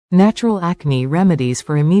Natural acne remedies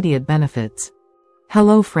for immediate benefits.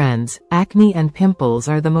 Hello friends, acne and pimples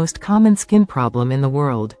are the most common skin problem in the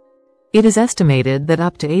world. It is estimated that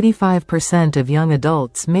up to 85% of young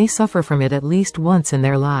adults may suffer from it at least once in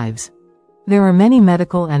their lives. There are many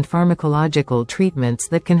medical and pharmacological treatments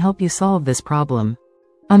that can help you solve this problem.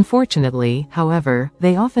 Unfortunately, however,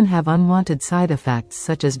 they often have unwanted side effects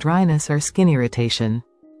such as dryness or skin irritation.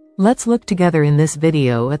 Let's look together in this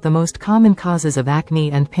video at the most common causes of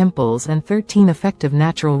acne and pimples and 13 effective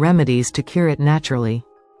natural remedies to cure it naturally.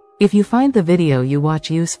 If you find the video you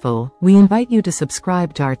watch useful, we invite you to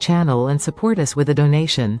subscribe to our channel and support us with a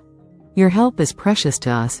donation. Your help is precious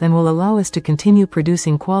to us and will allow us to continue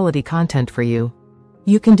producing quality content for you.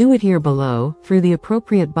 You can do it here below, through the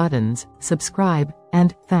appropriate buttons, subscribe,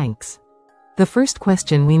 and thanks. The first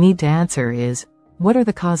question we need to answer is, what are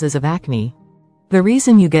the causes of acne? The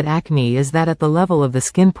reason you get acne is that at the level of the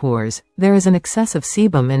skin pores, there is an excess of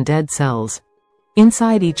sebum and dead cells.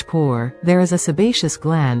 Inside each pore, there is a sebaceous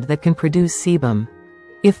gland that can produce sebum.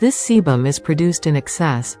 If this sebum is produced in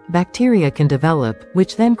excess, bacteria can develop,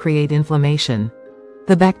 which then create inflammation.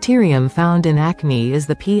 The bacterium found in acne is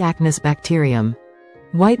the P. acnes bacterium.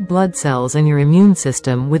 White blood cells and your immune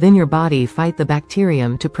system within your body fight the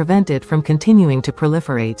bacterium to prevent it from continuing to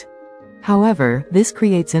proliferate. However, this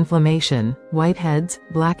creates inflammation, whiteheads,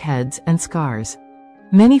 blackheads, and scars.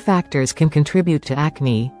 Many factors can contribute to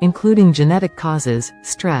acne, including genetic causes,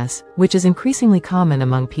 stress, which is increasingly common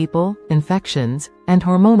among people, infections, and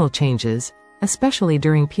hormonal changes, especially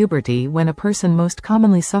during puberty when a person most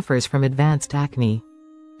commonly suffers from advanced acne.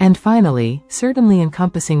 And finally, certainly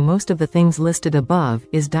encompassing most of the things listed above,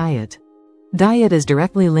 is diet. Diet is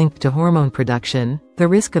directly linked to hormone production, the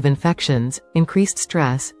risk of infections, increased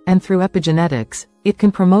stress, and through epigenetics, it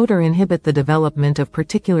can promote or inhibit the development of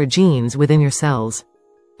particular genes within your cells.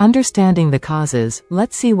 Understanding the causes,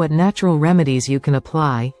 let's see what natural remedies you can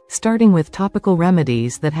apply, starting with topical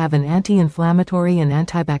remedies that have an anti-inflammatory and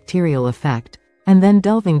antibacterial effect, and then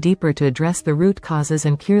delving deeper to address the root causes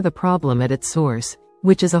and cure the problem at its source,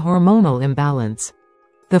 which is a hormonal imbalance.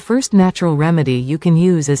 The first natural remedy you can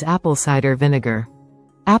use is apple cider vinegar.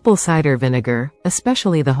 Apple cider vinegar,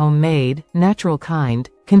 especially the homemade, natural kind,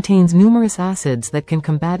 contains numerous acids that can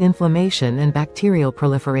combat inflammation and bacterial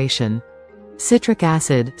proliferation. Citric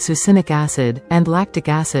acid, succinic acid, and lactic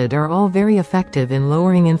acid are all very effective in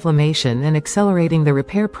lowering inflammation and accelerating the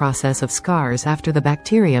repair process of scars after the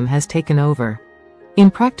bacterium has taken over. In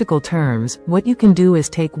practical terms, what you can do is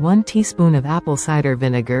take 1 teaspoon of apple cider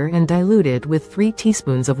vinegar and dilute it with 3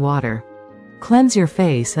 teaspoons of water. Cleanse your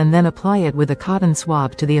face and then apply it with a cotton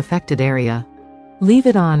swab to the affected area. Leave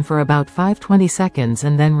it on for about 5-20 seconds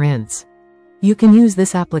and then rinse. You can use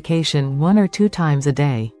this application 1 or 2 times a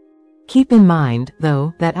day. Keep in mind,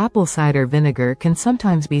 though, that apple cider vinegar can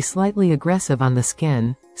sometimes be slightly aggressive on the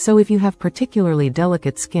skin, so if you have particularly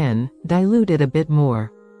delicate skin, dilute it a bit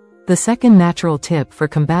more. The second natural tip for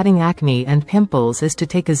combating acne and pimples is to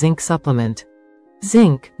take a zinc supplement.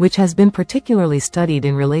 Zinc, which has been particularly studied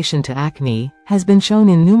in relation to acne, has been shown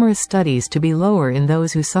in numerous studies to be lower in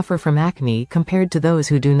those who suffer from acne compared to those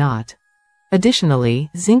who do not.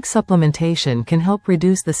 Additionally, zinc supplementation can help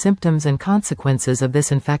reduce the symptoms and consequences of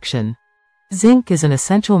this infection. Zinc is an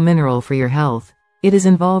essential mineral for your health. It is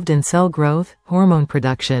involved in cell growth, hormone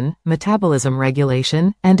production, metabolism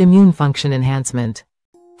regulation, and immune function enhancement.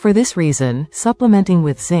 For this reason, supplementing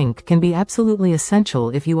with zinc can be absolutely essential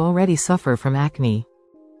if you already suffer from acne.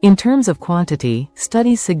 In terms of quantity,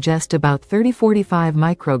 studies suggest about 30–45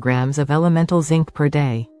 micrograms of elemental zinc per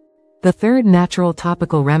day. The third natural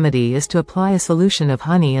topical remedy is to apply a solution of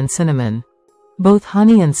honey and cinnamon. Both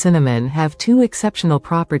honey and cinnamon have 2 exceptional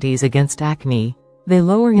properties against acne. They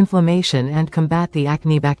lower inflammation and combat the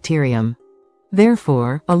acne bacterium.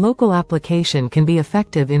 Therefore, a local application can be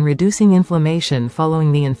effective in reducing inflammation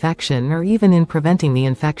following the infection or even in preventing the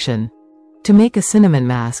infection. To make a cinnamon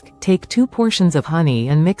mask, take 2 portions of honey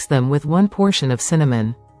and mix them with 1 portion of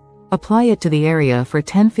cinnamon. Apply it to the area for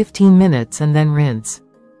 10–15 minutes and then rinse.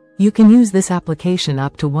 You can use this application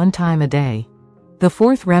up to 1 time a day. The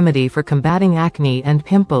fourth remedy for combating acne and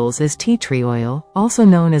pimples is tea tree oil, also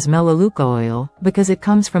known as melaleuca oil, because it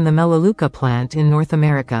comes from the melaleuca plant in North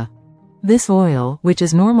America. This oil, which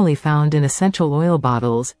is normally found in essential oil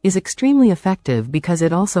bottles, is extremely effective because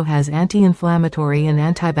it also has anti-inflammatory and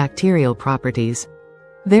antibacterial properties.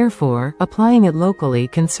 Therefore, applying it locally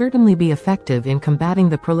can certainly be effective in combating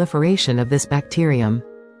the proliferation of this bacterium.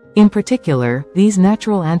 In particular, these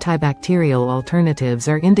natural antibacterial alternatives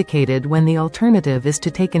are indicated when the alternative is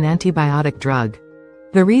to take an antibiotic drug.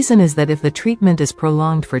 The reason is that if the treatment is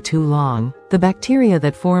prolonged for too long, the bacteria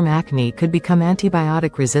that form acne could become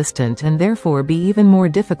antibiotic resistant and therefore be even more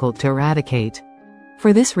difficult to eradicate.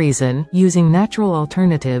 For this reason, using natural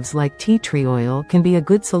alternatives like tea tree oil can be a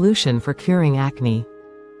good solution for curing acne.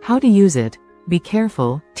 How to use it? Be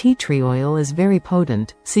careful, tea tree oil is very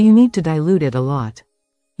potent, so you need to dilute it a lot.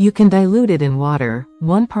 You can dilute it in water,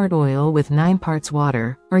 1 part oil with 9 parts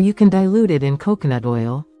water, or you can dilute it in coconut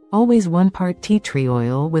oil, always 1 part tea tree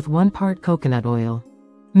oil with 1 part coconut oil.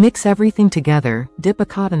 Mix everything together, dip a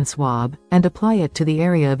cotton swab, and apply it to the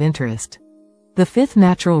area of interest. The 5th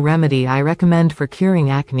natural remedy I recommend for curing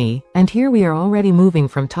acne, and here we are already moving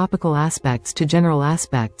from topical aspects to general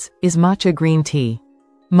aspects, is matcha green tea.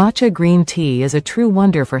 Matcha green tea is a true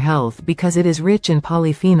wonder for health because it is rich in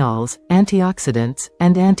polyphenols, antioxidants,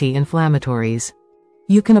 and anti-inflammatories.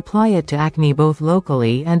 You can apply it to acne both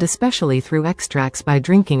locally and especially through extracts by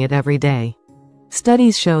drinking it every day.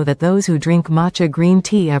 Studies show that those who drink matcha green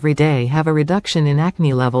tea every day have a reduction in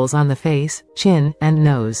acne levels on the face, chin, and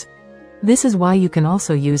nose. This is why you can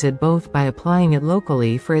also use it both by applying it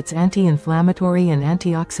locally for its anti-inflammatory and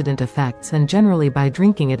antioxidant effects and generally by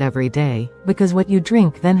drinking it every day, because what you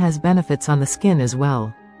drink then has benefits on the skin as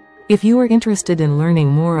well. If you are interested in learning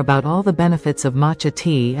more about all the benefits of matcha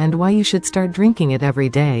tea and why you should start drinking it every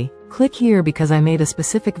day, click here because I made a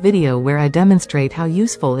specific video where I demonstrate how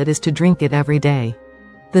useful it is to drink it every day.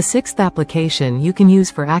 The 6th application you can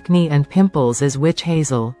use for acne and pimples is witch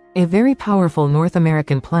hazel, a very powerful North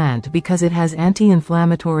American plant because it has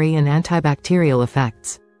anti-inflammatory and antibacterial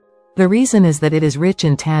effects. The reason is that it is rich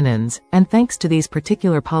in tannins, and thanks to these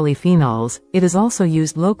particular polyphenols, it is also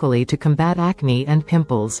used locally to combat acne and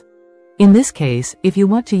pimples. In this case, if you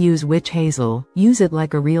want to use witch hazel, use it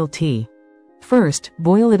like a real tea. First,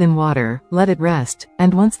 boil it in water, let it rest,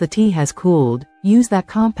 and once the tea has cooled, use that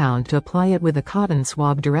compound to apply it with a cotton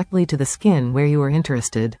swab directly to the skin where you are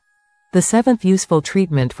interested. The 7th useful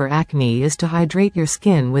treatment for acne is to hydrate your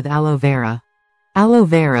skin with aloe vera. Aloe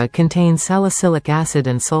vera contains salicylic acid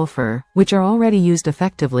and sulfur, which are already used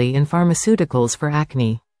effectively in pharmaceuticals for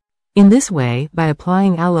acne. In this way, by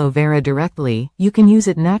applying aloe vera directly, you can use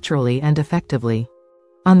it naturally and effectively.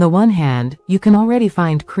 On the one hand, you can already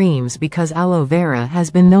find creams because aloe vera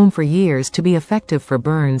has been known for years to be effective for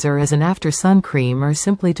burns or as an after-sun cream or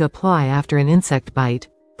simply to apply after an insect bite,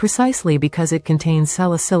 precisely because it contains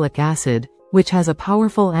salicylic acid, which has a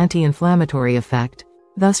powerful anti-inflammatory effect,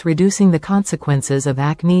 thus reducing the consequences of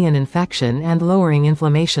acne and infection and lowering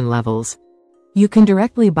inflammation levels. You can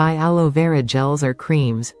directly buy aloe vera gels or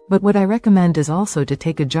creams, but what I recommend is also to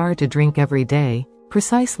take a jar to drink every day,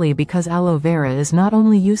 precisely because aloe vera is not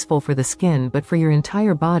only useful for the skin but for your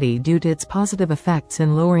entire body due to its positive effects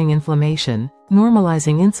in lowering inflammation,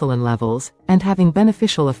 normalizing insulin levels, and having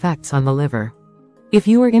beneficial effects on the liver. If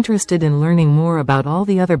you are interested in learning more about all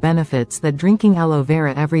the other benefits that drinking aloe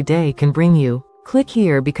vera every day can bring you, click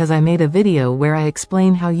here because I made a video where I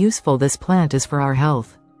explain how useful this plant is for our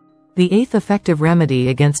health. The 8th effective remedy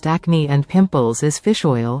against acne and pimples is fish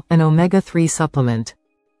oil, an omega-3 supplement.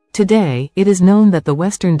 Today, it is known that the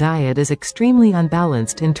Western diet is extremely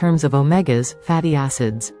unbalanced in terms of omegas, fatty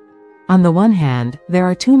acids. On the one hand, there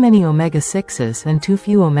are too many omega-6s and too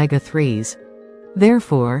few omega-3s.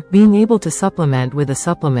 Therefore, being able to supplement with a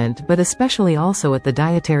supplement but especially also at the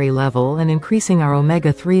dietary level and increasing our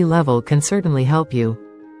omega-3 level can certainly help you.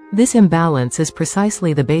 This imbalance is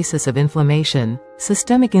precisely the basis of inflammation,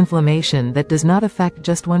 systemic inflammation that does not affect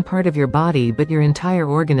just one part of your body but your entire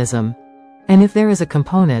organism. And if there is a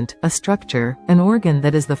component, a structure, an organ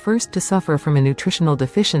that is the first to suffer from a nutritional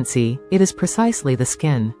deficiency, it is precisely the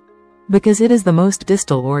skin. Because it is the most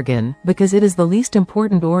distal organ, because it is the least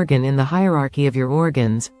important organ in the hierarchy of your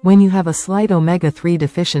organs, when you have a slight omega-3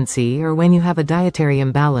 deficiency or when you have a dietary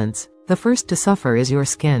imbalance, the first to suffer is your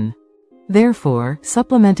skin. Therefore,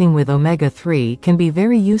 supplementing with omega-3 can be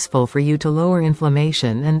very useful for you to lower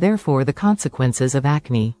inflammation and therefore the consequences of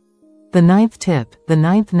acne. The 9th tip, the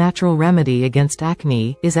 9th natural remedy against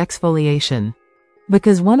acne, is exfoliation.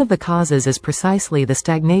 Because one of the causes is precisely the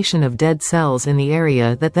stagnation of dead cells in the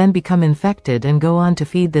area that then become infected and go on to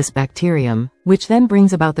feed this bacterium, which then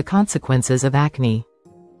brings about the consequences of acne.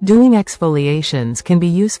 Doing exfoliations can be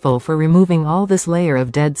useful for removing all this layer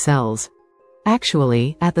of dead cells.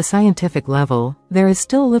 Actually, at the scientific level, there is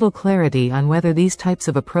still little clarity on whether these types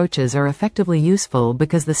of approaches are effectively useful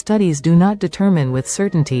because the studies do not determine with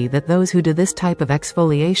certainty that those who do this type of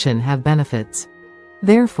exfoliation have benefits.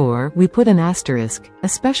 Therefore, we put an asterisk,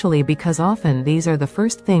 especially because often these are the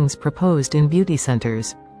first things proposed in beauty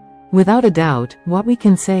centers. Without a doubt, what we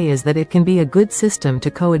can say is that it can be a good system to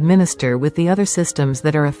co-administer with the other systems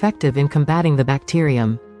that are effective in combating the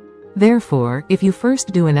bacterium. Therefore, if you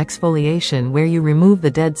first do an exfoliation where you remove the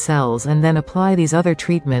dead cells and then apply these other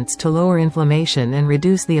treatments to lower inflammation and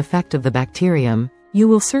reduce the effect of the bacterium, you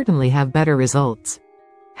will certainly have better results.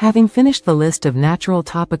 Having finished the list of natural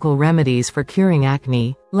topical remedies for curing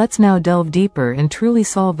acne, let's now delve deeper and truly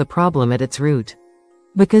solve the problem at its root.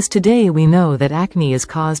 Because today we know that acne is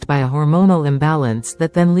caused by a hormonal imbalance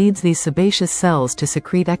that then leads these sebaceous cells to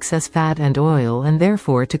secrete excess fat and oil and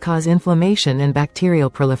therefore to cause inflammation and bacterial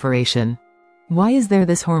proliferation. Why is there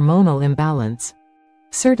this hormonal imbalance?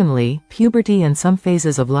 Certainly, puberty and some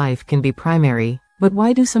phases of life can be primary, but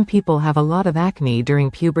why do some people have a lot of acne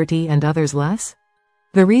during puberty and others less?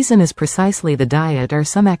 The reason is precisely the diet or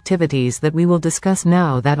some activities that we will discuss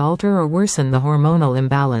now that alter or worsen the hormonal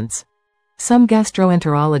imbalance. Some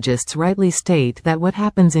gastroenterologists rightly state that what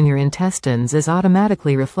happens in your intestines is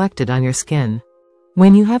automatically reflected on your skin.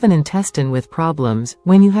 When you have an intestine with problems,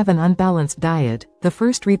 when you have an unbalanced diet, the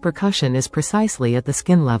first repercussion is precisely at the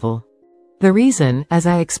skin level. The reason, as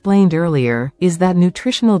I explained earlier, is that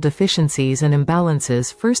nutritional deficiencies and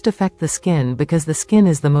imbalances first affect the skin because the skin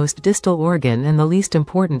is the most distal organ and the least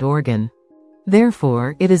important organ.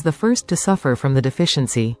 Therefore, it is the first to suffer from the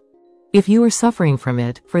deficiency. If you are suffering from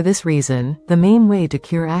it, for this reason, the main way to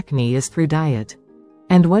cure acne is through diet.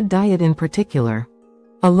 And what diet in particular?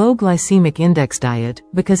 A low glycemic index diet,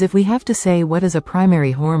 because if we have to say what is a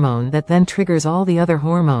primary hormone that then triggers all the other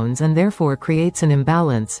hormones and therefore creates an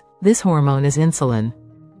imbalance, this hormone is insulin.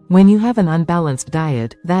 When you have an unbalanced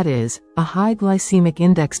diet, that is, a high glycemic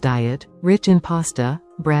index diet, rich in pasta,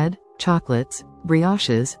 bread, chocolates,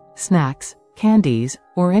 brioches, snacks, candies,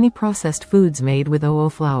 or any processed foods made with OO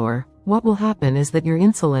flour, what will happen is that your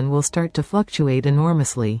insulin will start to fluctuate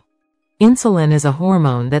enormously. Insulin is a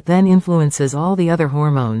hormone that then influences all the other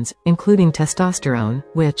hormones, including testosterone,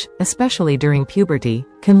 which, especially during puberty,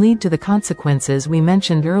 can lead to the consequences we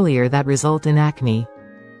mentioned earlier that result in acne.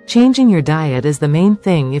 Changing your diet is the main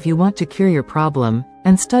thing if you want to cure your problem,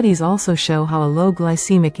 and studies also show how a low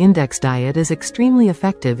glycemic index diet is extremely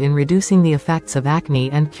effective in reducing the effects of acne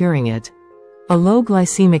and curing it. A low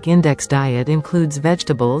glycemic index diet includes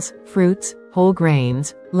vegetables, fruits, whole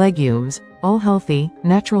grains, legumes, all healthy,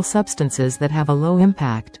 natural substances that have a low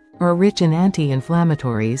impact, are rich in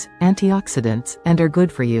anti-inflammatories, antioxidants, and are good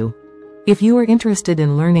for you. If you are interested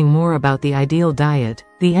in learning more about the ideal diet,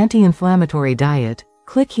 the anti-inflammatory diet,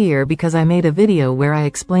 click here because I made a video where I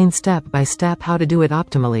explain step by step how to do it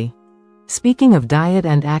optimally. Speaking of diet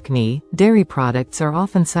and acne, dairy products are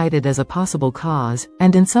often cited as a possible cause,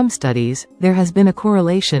 and in some studies, there has been a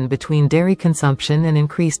correlation between dairy consumption and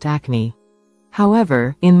increased acne.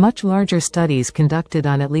 However, in much larger studies conducted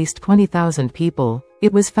on at least 20,000 people,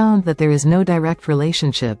 it was found that there is no direct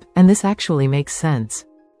relationship, and this actually makes sense.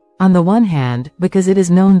 On the one hand, because it is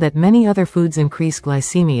known that many other foods increase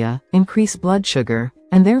glycemia, increase blood sugar,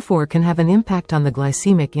 and therefore can have an impact on the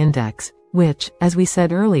glycemic index, which, as we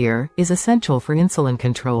said earlier, is essential for insulin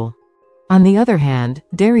control. On the other hand,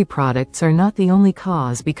 dairy products are not the only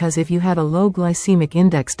cause because if you had a low glycemic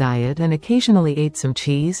index diet and occasionally ate some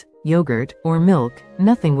cheese, yogurt, or milk,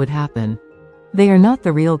 nothing would happen. They are not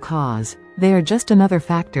the real cause, they are just another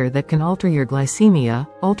factor that can alter your glycemia,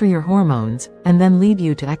 alter your hormones, and then lead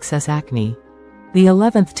you to excess acne. The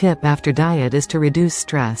 11th tip after diet is to reduce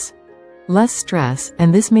stress. Less stress,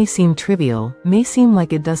 and this may seem trivial, may seem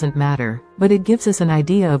like it doesn't matter, but it gives us an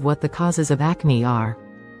idea of what the causes of acne are.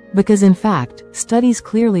 Because in fact, studies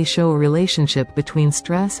clearly show a relationship between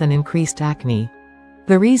stress and increased acne.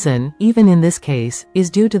 The reason, even in this case, is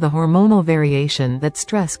due to the hormonal variation that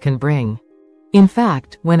stress can bring. In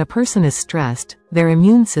fact, when a person is stressed, their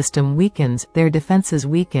immune system weakens, their defenses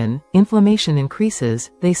weaken, inflammation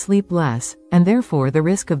increases, they sleep less, and therefore the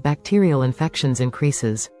risk of bacterial infections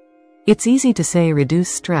increases. It's easy to say reduce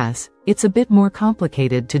stress, it's a bit more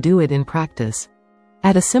complicated to do it in practice.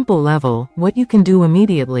 At a simple level, what you can do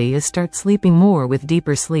immediately is start sleeping more with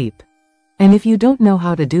deeper sleep. And if you don't know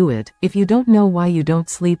how to do it, if you don't know why you don't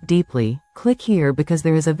sleep deeply, click here because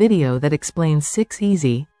there is a video that explains 6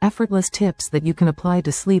 easy, effortless tips that you can apply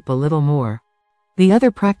to sleep a little more. The other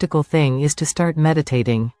practical thing is to start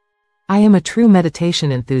meditating. I am a true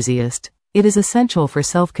meditation enthusiast. It is essential for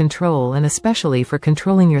self-control and especially for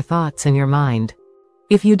controlling your thoughts and your mind.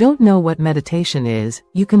 If you don't know what meditation is,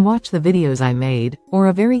 you can watch the videos I made, or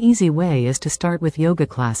a very easy way is to start with yoga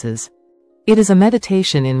classes. It is a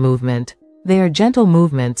meditation in movement. They are gentle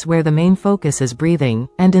movements where the main focus is breathing,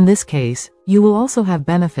 and in this case, you will also have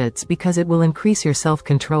benefits because it will increase your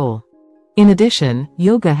self-control. In addition,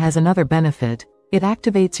 yoga has another benefit. It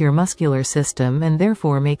activates your muscular system and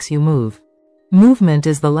therefore makes you move. Movement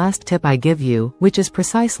is the last tip I give you, which is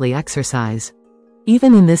precisely exercise.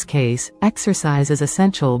 Even in this case, exercise is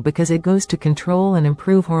essential because it goes to control and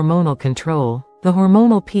improve hormonal control, the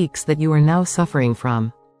hormonal peaks that you are now suffering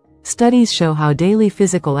from. Studies show how daily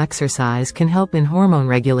physical exercise can help in hormone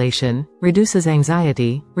regulation, reduces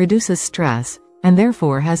anxiety, reduces stress, and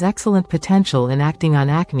therefore has excellent potential in acting on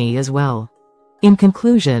acne as well. In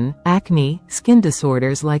conclusion, acne, skin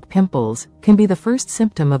disorders like pimples, can be the first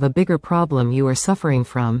symptom of a bigger problem you are suffering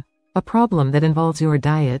from, a problem that involves your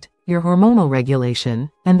diet, your hormonal regulation,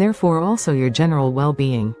 and therefore also your general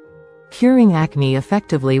well-being. Curing acne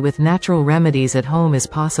effectively with natural remedies at home is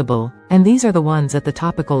possible, and these are the ones at the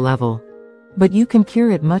topical level. But you can cure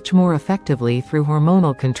it much more effectively through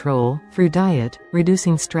hormonal control, through diet,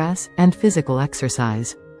 reducing stress, and physical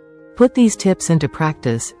exercise. Put these tips into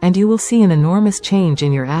practice, and you will see an enormous change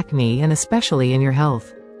in your acne and especially in your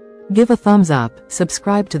health. Give a thumbs up,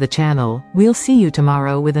 subscribe to the channel, we'll see you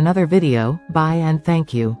tomorrow with another video, bye and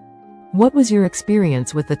thank you. What was your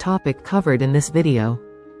experience with the topic covered in this video?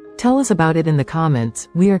 Tell us about it in the comments,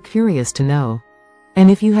 we are curious to know. And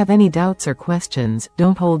if you have any doubts or questions,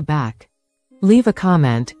 don't hold back. Leave a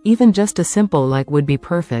comment, even just a simple like would be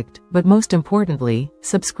perfect, but most importantly,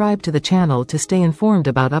 subscribe to the channel to stay informed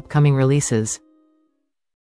about upcoming releases.